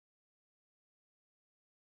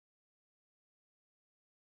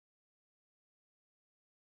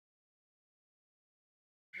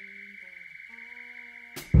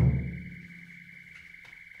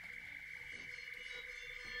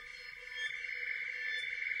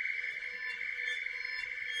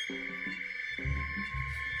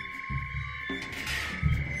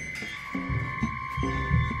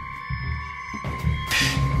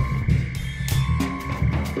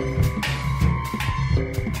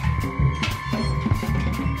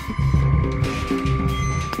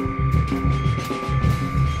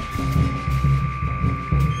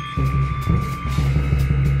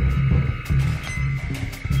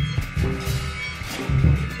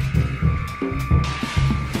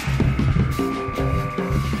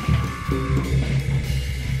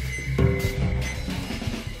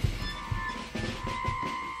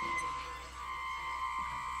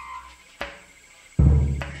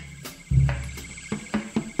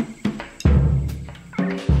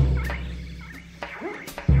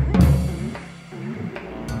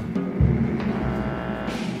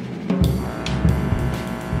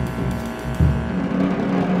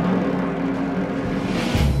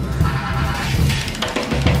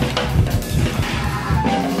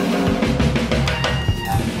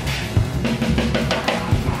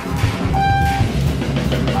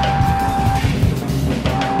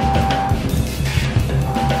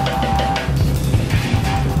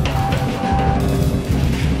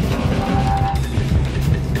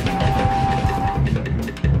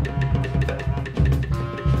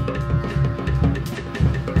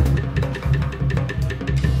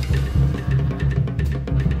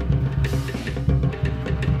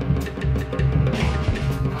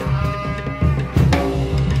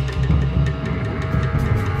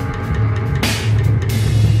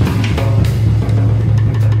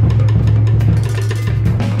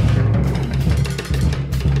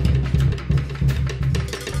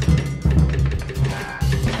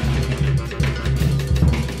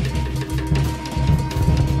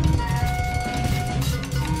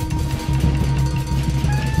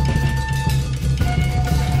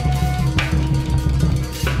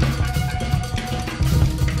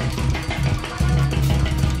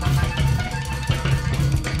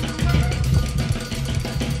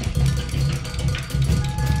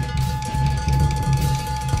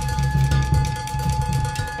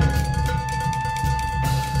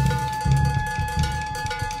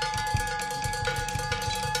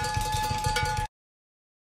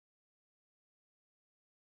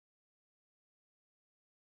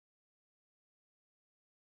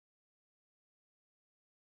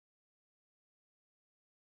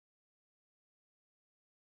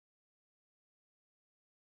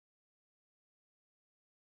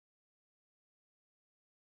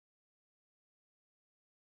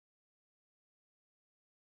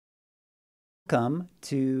Welcome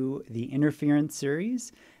to the Interference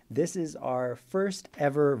series. This is our first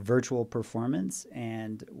ever virtual performance,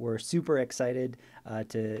 and we're super excited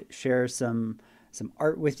to share some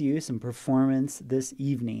art with you, some performance this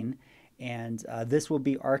evening. And this will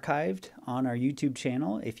be archived on our YouTube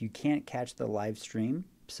channel if you can't catch the live stream.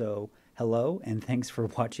 So hello, and thanks for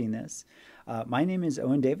watching this. My name is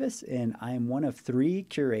Owen Davis, and I am one of 3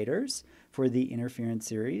 curators for the Interference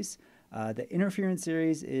series. The Interference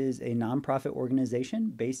series is a nonprofit organization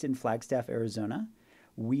based in Flagstaff, Arizona.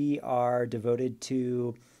 We are devoted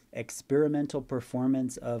to experimental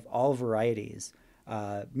performance of all varieties,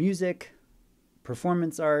 music,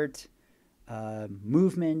 performance art,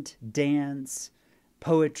 movement, dance,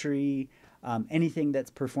 poetry, anything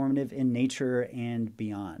that's performative in nature and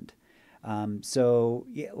beyond. So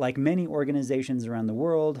like many organizations around the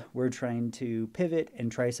world, we're trying to pivot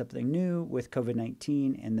and try something new with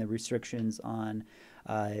COVID-19 and the restrictions on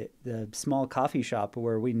the small coffee shop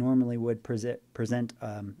where we normally would present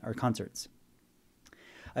our concerts.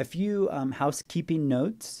 A few housekeeping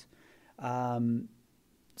notes.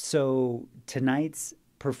 So tonight's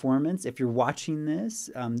performance, if you're watching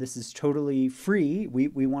this, this is totally free.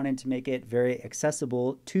 We wanted to make it very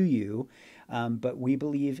accessible to you. But we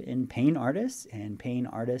believe in paying artists and paying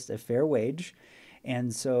artists a fair wage.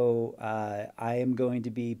 And so I am going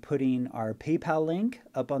to be putting our PayPal link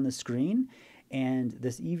up on the screen. And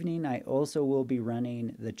this evening, I also will be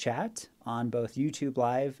running the chat on both YouTube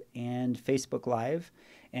Live and Facebook Live.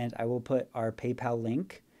 And I will put our PayPal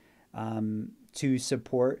link to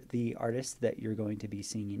support the artists that you're going to be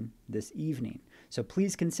seeing this evening. So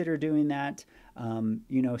please consider doing that.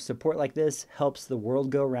 Support like this helps the world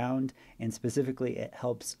go round, and specifically it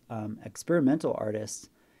helps experimental artists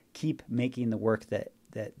keep making the work that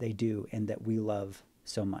they do and that we love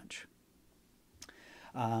so much.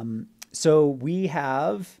 So we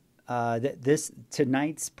have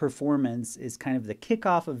tonight's performance is kind of the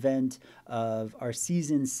kickoff event of our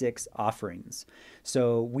season 6 offerings.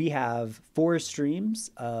 So we have 4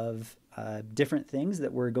 streams of different things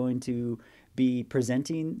that we're going to be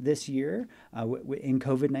presenting this year in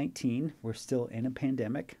COVID-19. We're still in a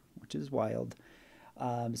pandemic, which is wild.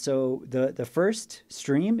 So the first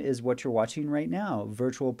stream is what you're watching right now,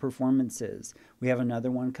 virtual performances. We have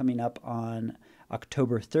another one coming up on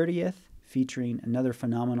October 30th, featuring another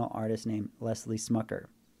phenomenal artist named Leslie Smucker.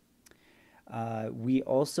 We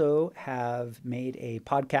also have made a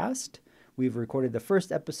podcast. We've recorded the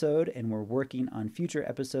first episode, and we're working on future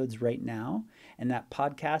episodes right now. And that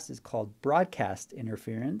podcast is called Broadcast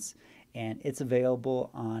Interference, and it's available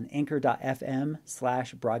on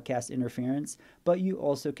anchor.fm/broadcast interference. But you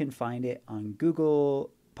also can find it on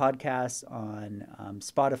Google Podcasts, on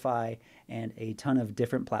Spotify, and a ton of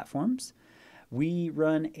different platforms. We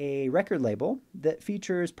run a record label that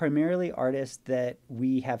features primarily artists that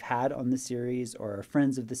we have had on the series or are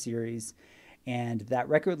friends of the series. And that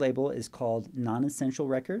record label is called Non-Essential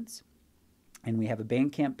Records. And we have a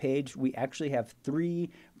Bandcamp page. We actually have 3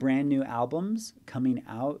 brand new albums coming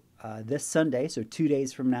out this Sunday, so 2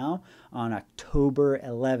 days from now, on October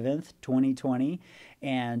 11th, 2020.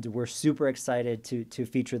 And we're super excited to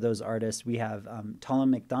feature those artists. We have Tala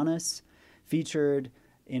McDonough featured.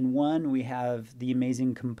 In one, we have the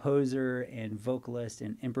amazing composer and vocalist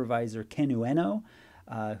and improviser Ken Ueno,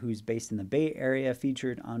 who's based in the Bay Area,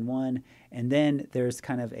 featured on one. And then there's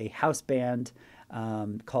kind of a house band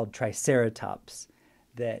called Triceratops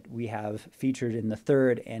that we have featured in the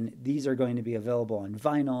third. And these are going to be available on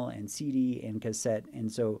vinyl and CD and cassette.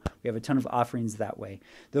 And so we have a ton of offerings that way.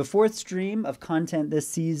 The 4th stream of content this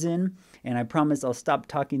season, and I promise I'll stop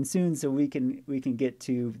talking soon so we can get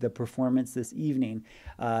to the performance this evening.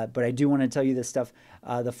 But I do want to tell you this stuff.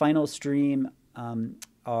 The final stream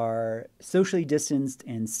are socially distanced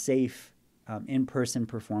and safe in-person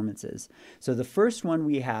performances. So the first one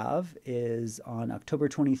we have is on October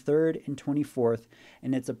 23rd and 24th,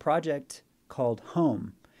 and it's a project called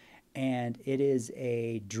Home. And it is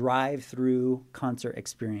a drive-through concert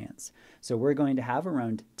experience. So we're going to have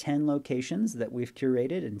around 10 locations that we've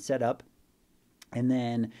curated and set up. And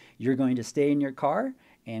then you're going to stay in your car,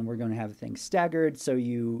 and we're going to have things staggered. So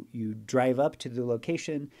you drive up to the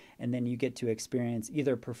location, and then you get to experience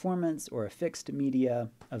either performance or a fixed media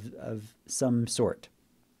of some sort.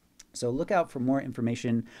 So look out for more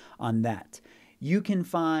information on that. You can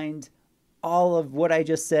find all of what I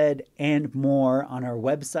just said and more on our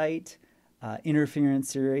website,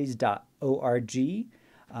 interferenceseries.org. You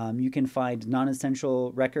can find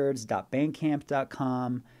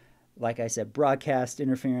nonessentialrecords.bandcamp.com. Like I said, Broadcast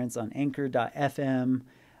Interference on anchor.fm.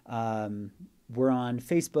 We're on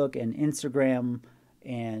Facebook and Instagram.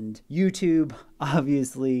 and YouTube,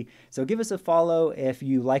 obviously. So give us a follow if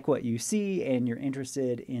you like what you see and you're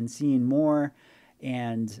interested in seeing more.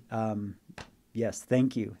 And yes,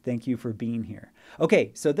 thank you. Thank you for being here.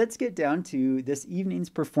 Okay, so let's get down to this evening's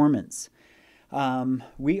performance.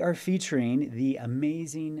 We are featuring the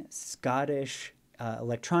amazing Scottish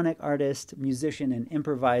electronic artist, musician, and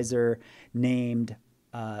improviser named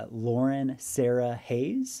Lauren Sarah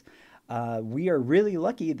Hayes. We are really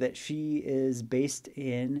lucky that she is based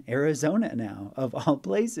in Arizona now, of all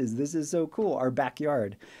places. This is so cool. Our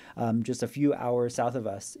backyard, just a few hours south of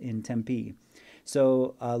us in Tempe.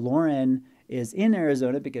 So Lauren is in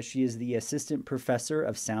Arizona because she is the assistant professor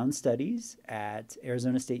of sound studies at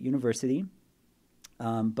Arizona State University.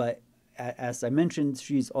 But as I mentioned,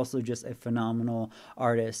 she's also just a phenomenal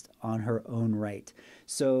artist on her own right.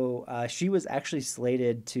 So she was actually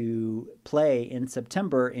slated to play in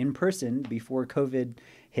September in person before COVID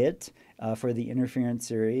hit for the Interference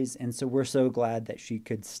series. And so we're so glad that she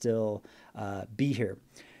could still be here.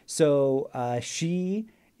 So she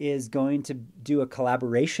is going to do a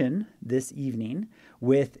collaboration this evening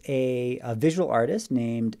with a visual artist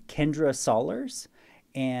named Kendra Sollars.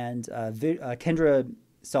 And Kendra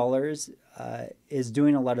Sollars is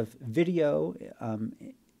doing a lot of video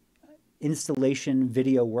installation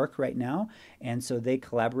video work right now, and so they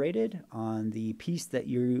collaborated on the piece that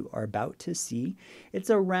you are about to see.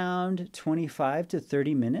 It's around 25 to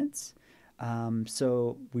 30 minutes,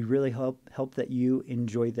 so we really hope that you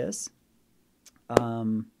enjoy this.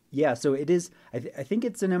 Yeah, so it is. I think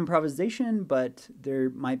it's an improvisation, but there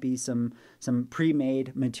might be some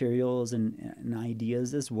pre-made materials and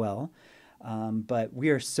ideas as well. But we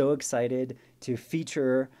are so excited to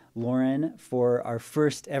feature Lauren for our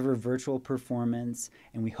first ever virtual performance,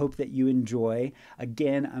 and we hope that you enjoy.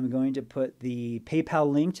 Again, I'm going to put the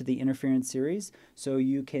PayPal link to the Interference series, so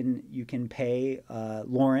you can pay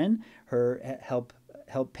Lauren her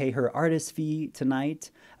help pay her artist fee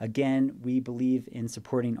tonight. Again, we believe in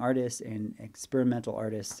supporting artists, and experimental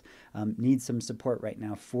artists need some support right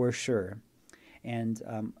now for sure. And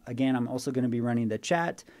again, I'm also going to be running the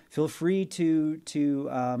chat. Feel free to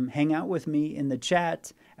hang out with me in the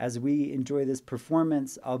chat as we enjoy this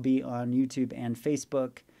performance. I'll be on YouTube and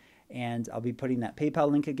Facebook, and I'll be putting that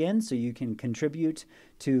PayPal link again so you can contribute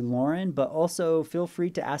to Lauren, but also feel free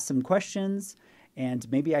to ask some questions, and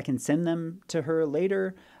maybe I can send them to her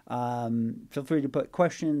later. Feel free to put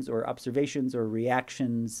questions or observations or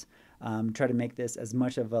reactions. Try to make this as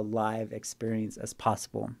much of a live experience as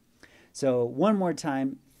possible. So one more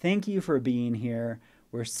time, thank you for being here.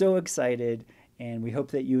 We're so excited, and we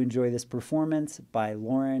hope that you enjoy this performance by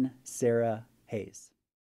Lauren Sarah Hayes.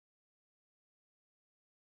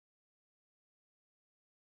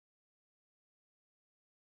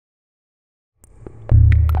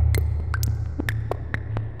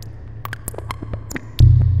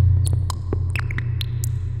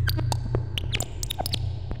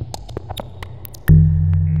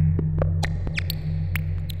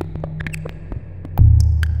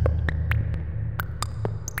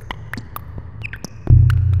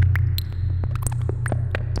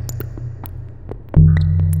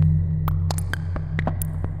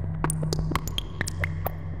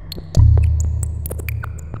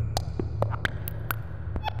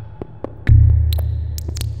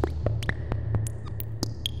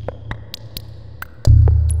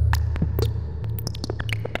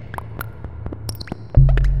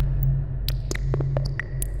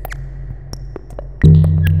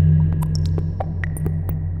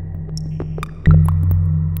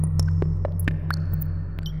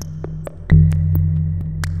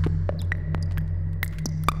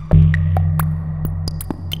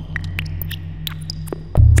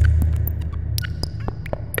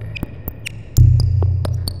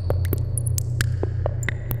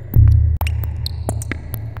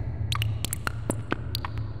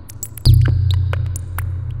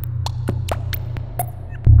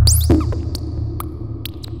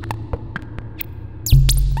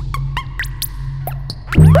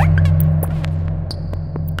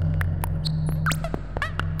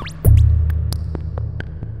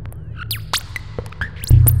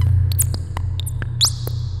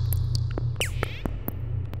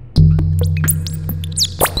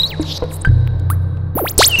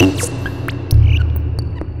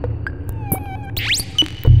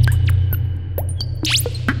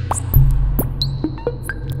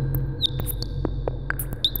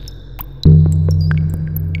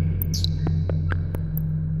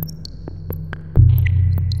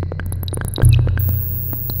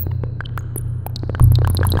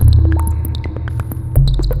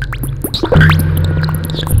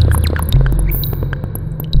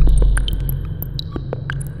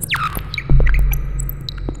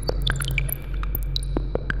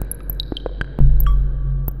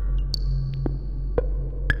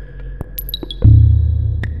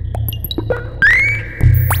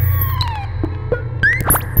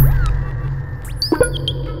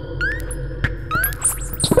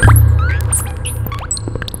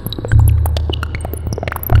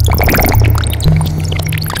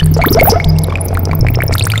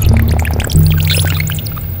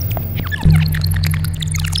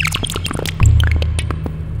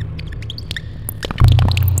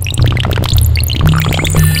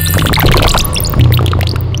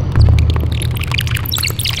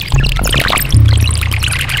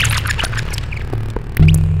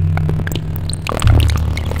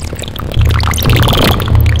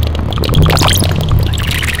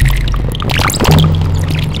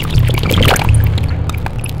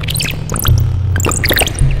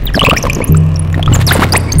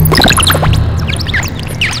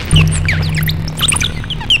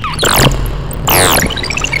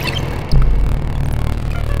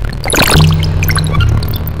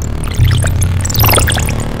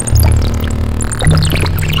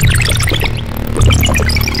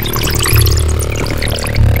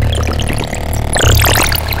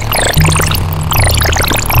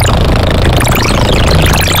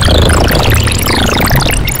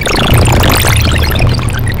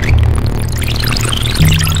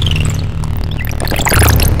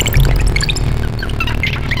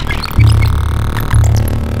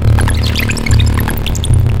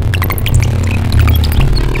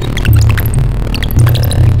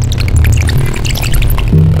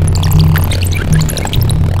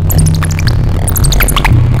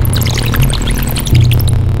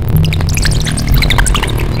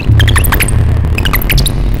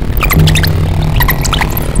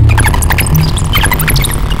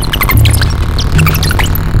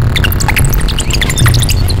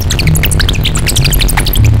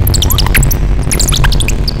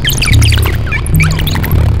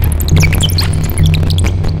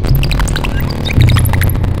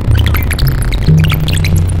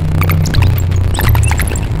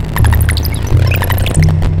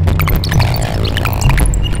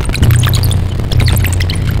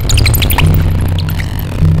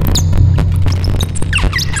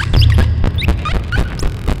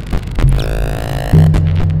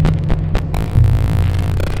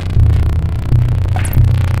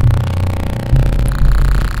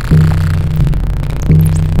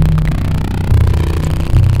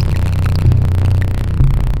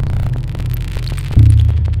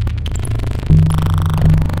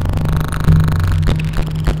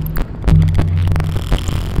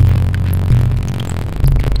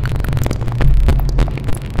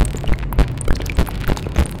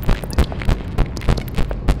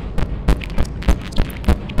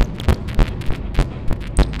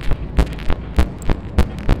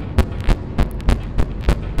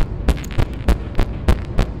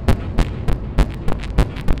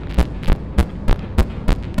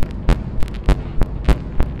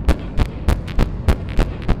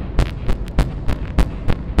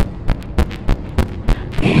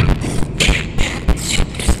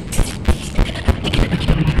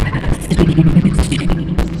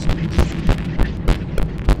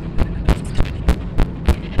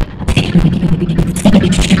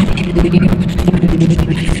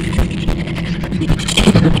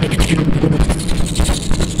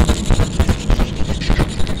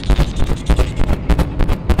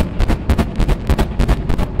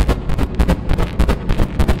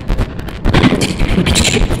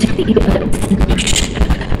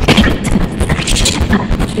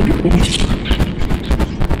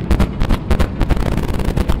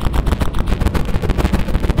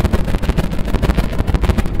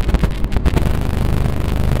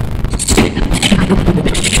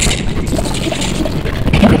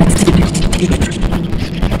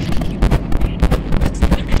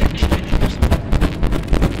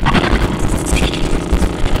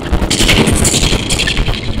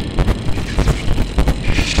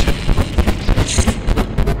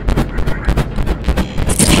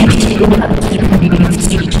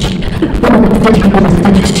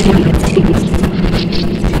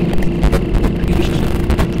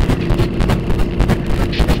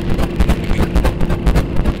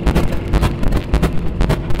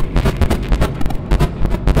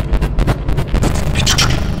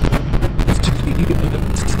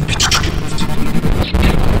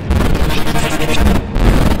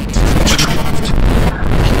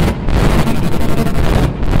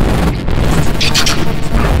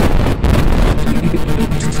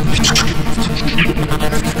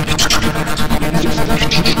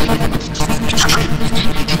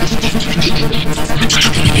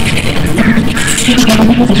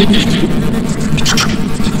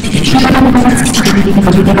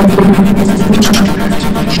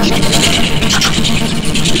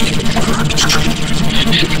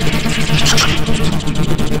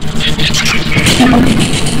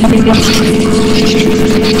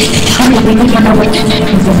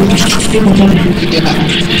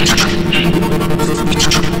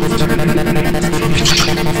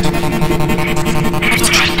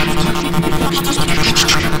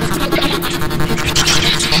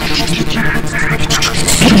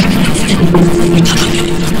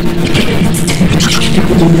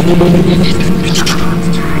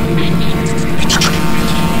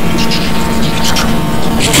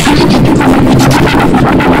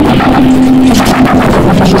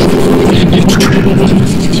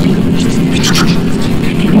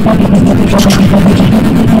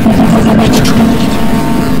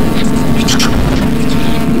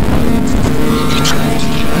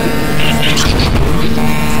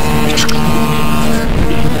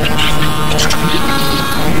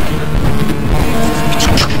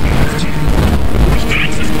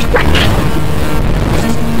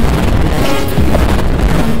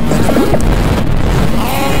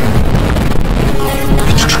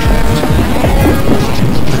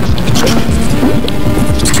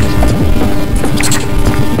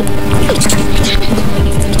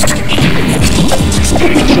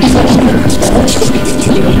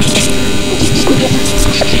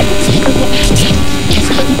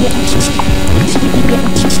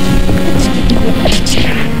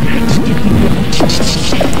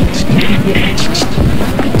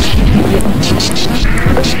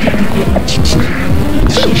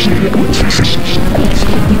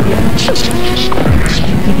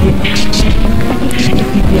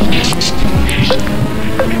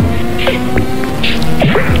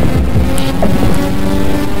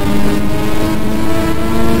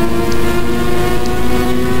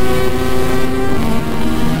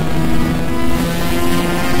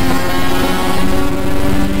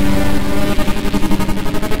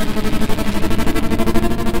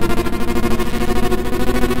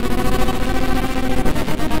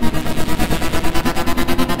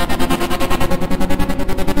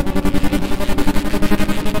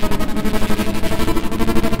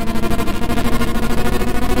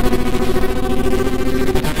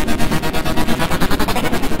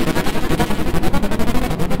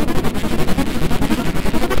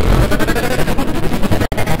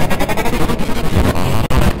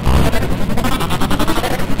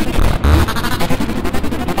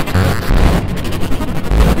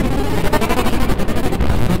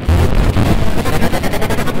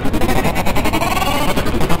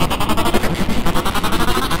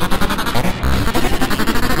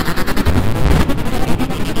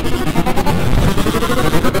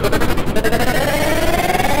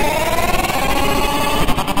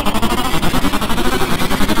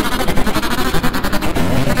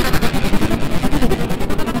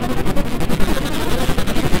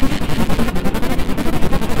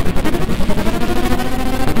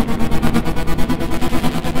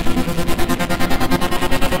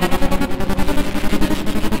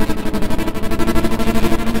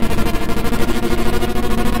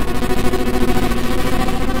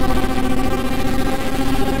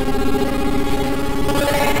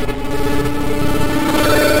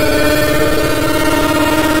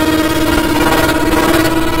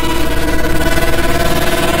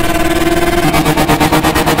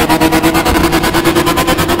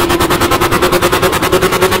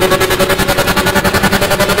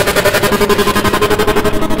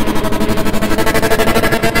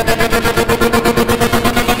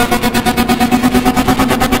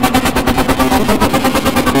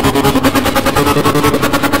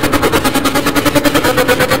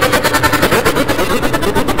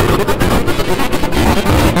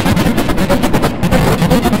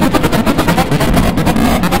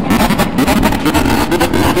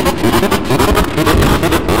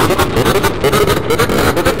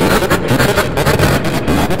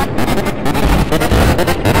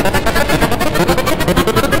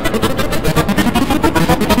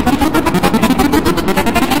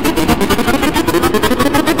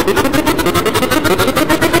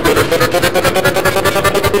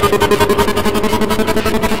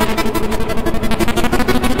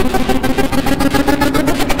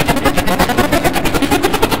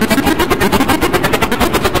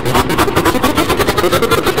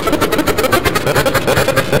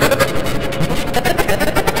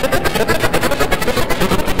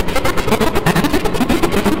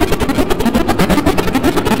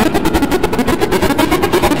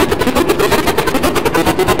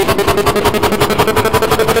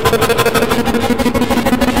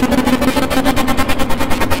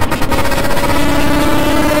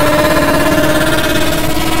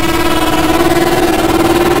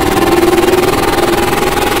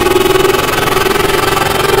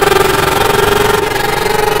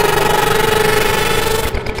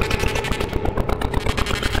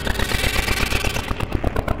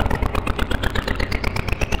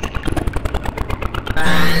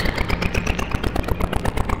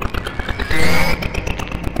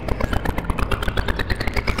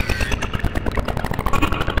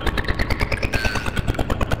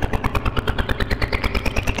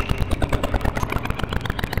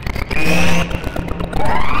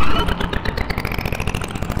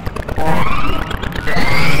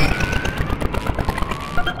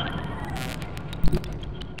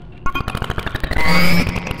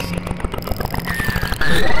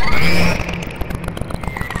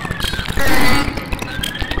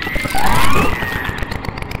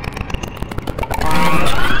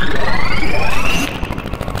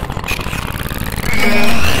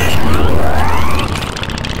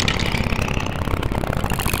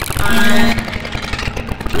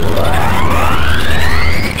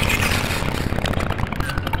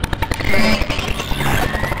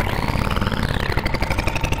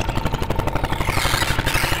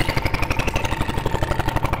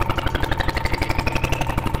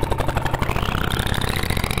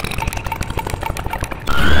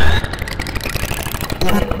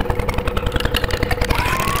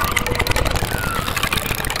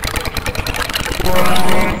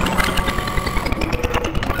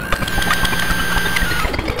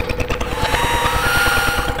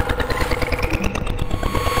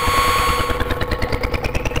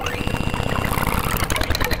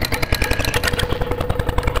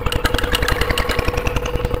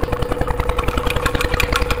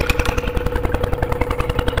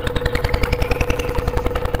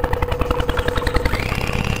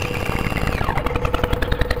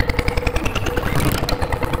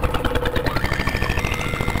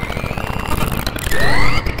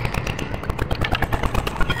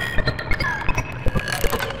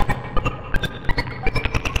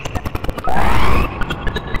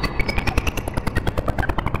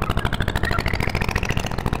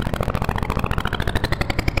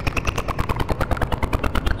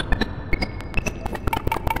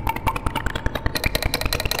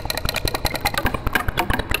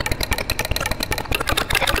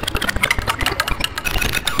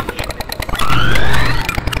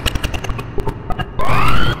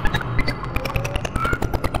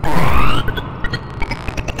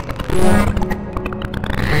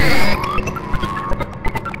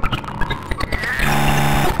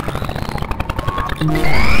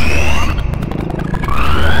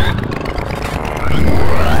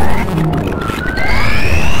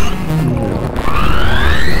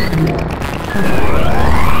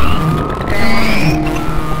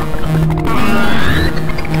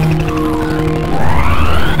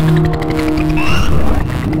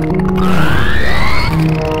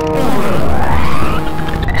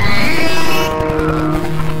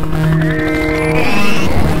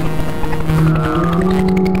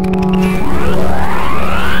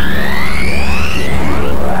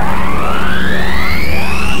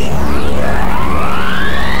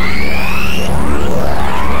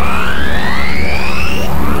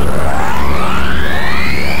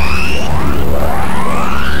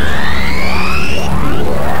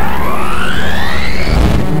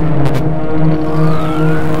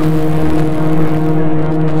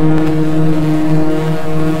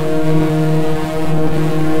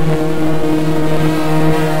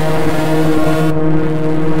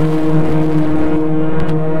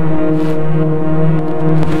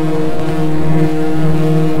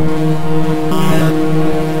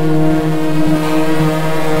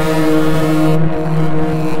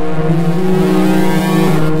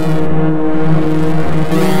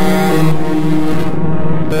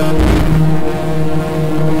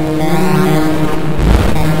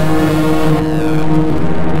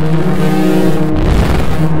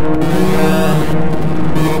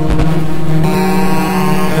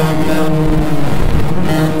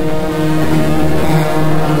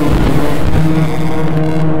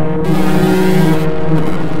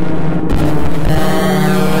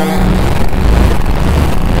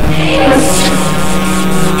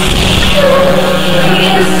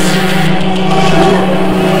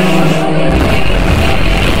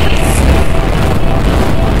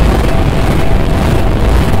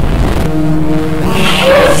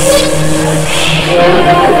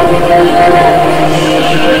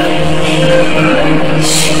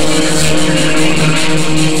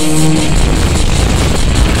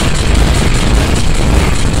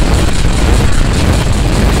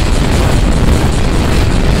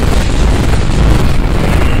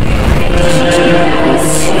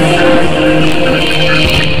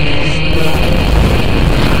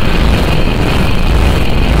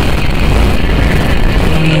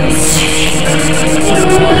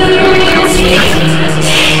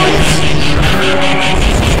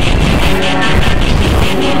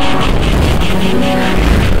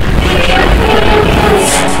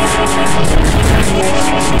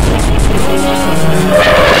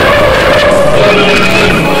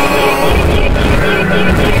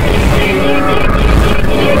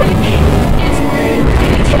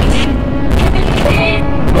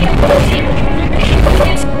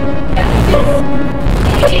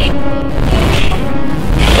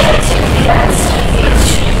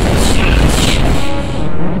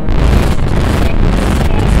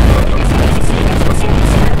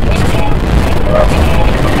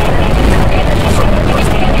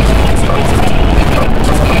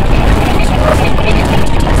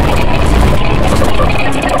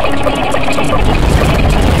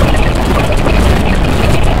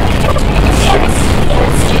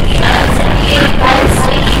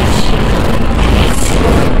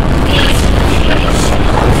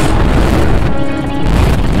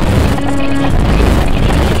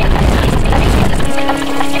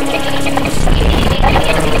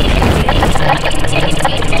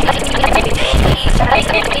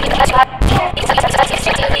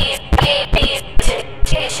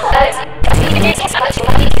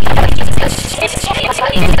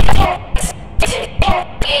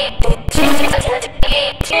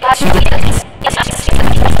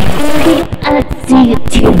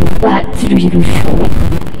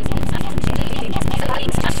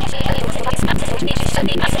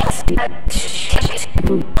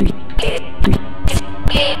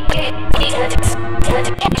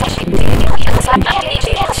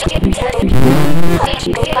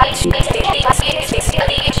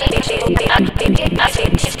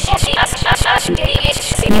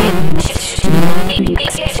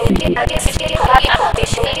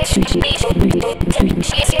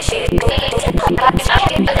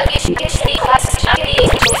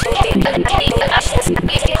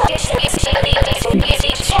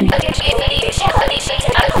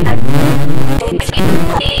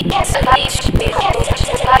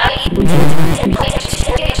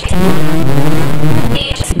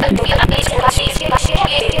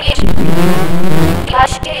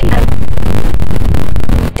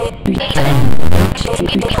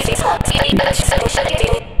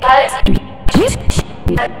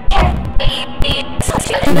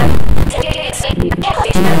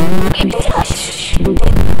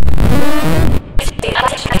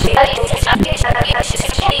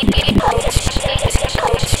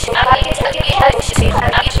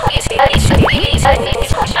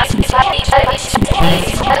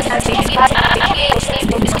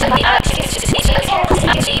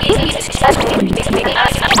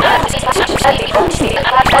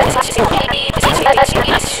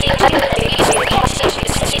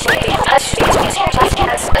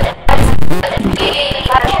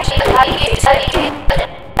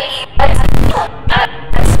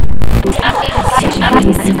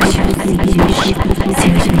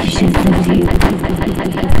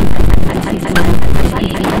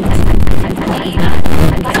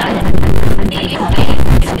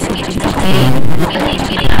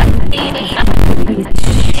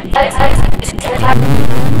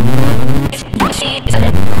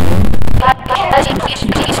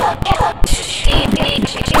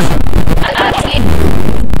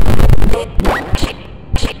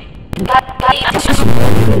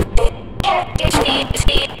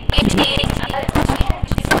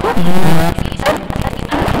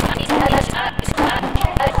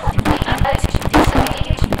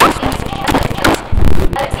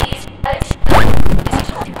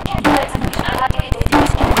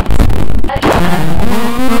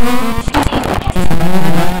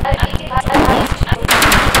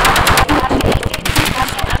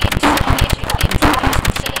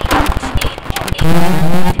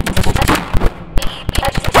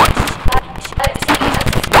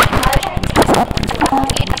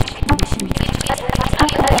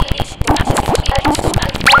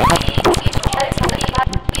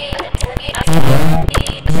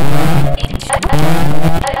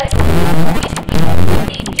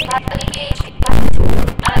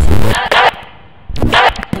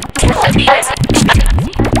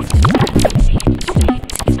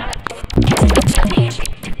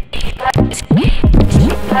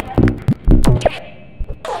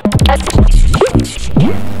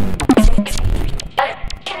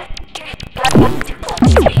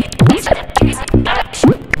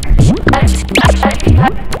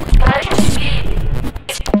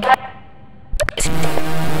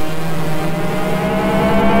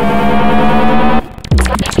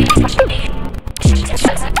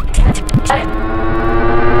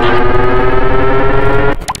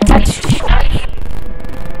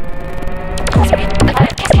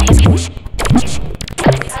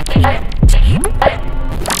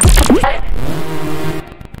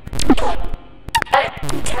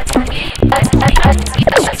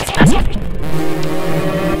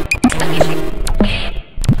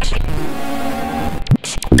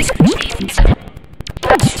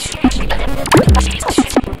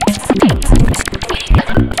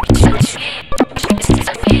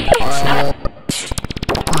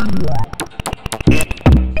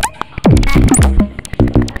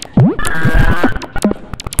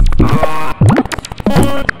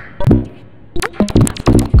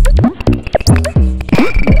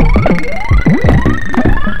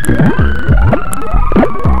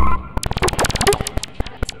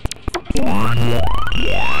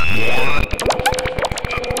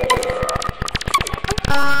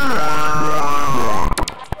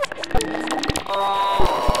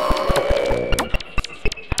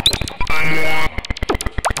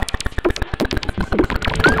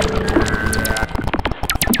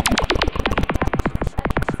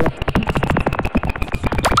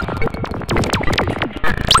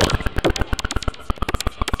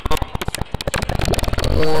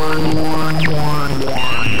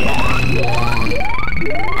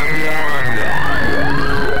 Yeah.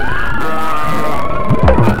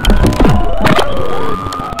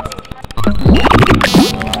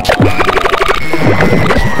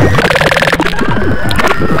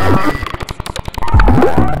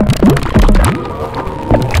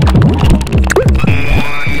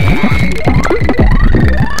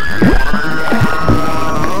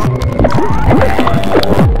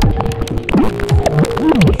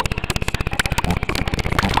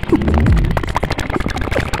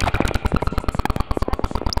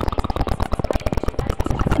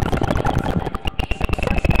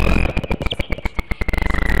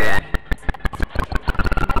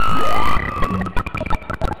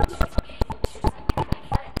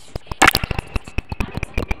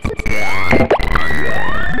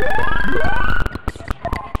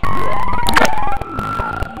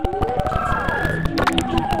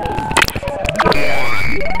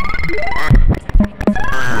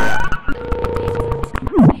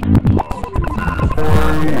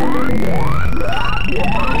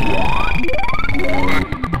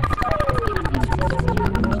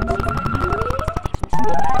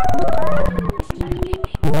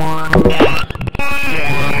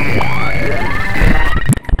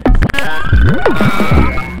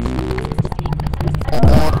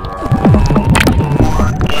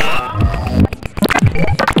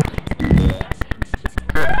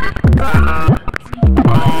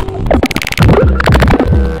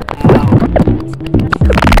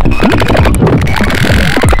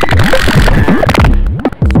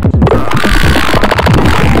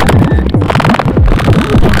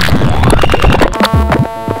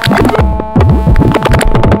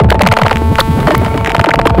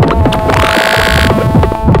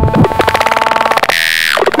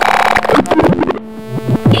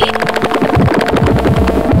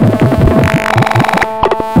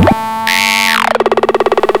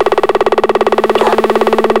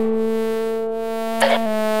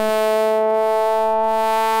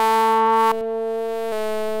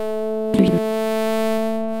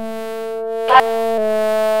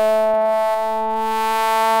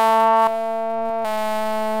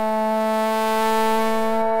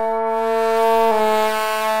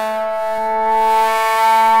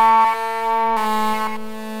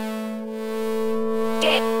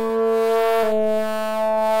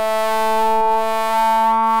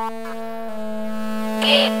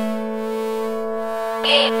 Thank you.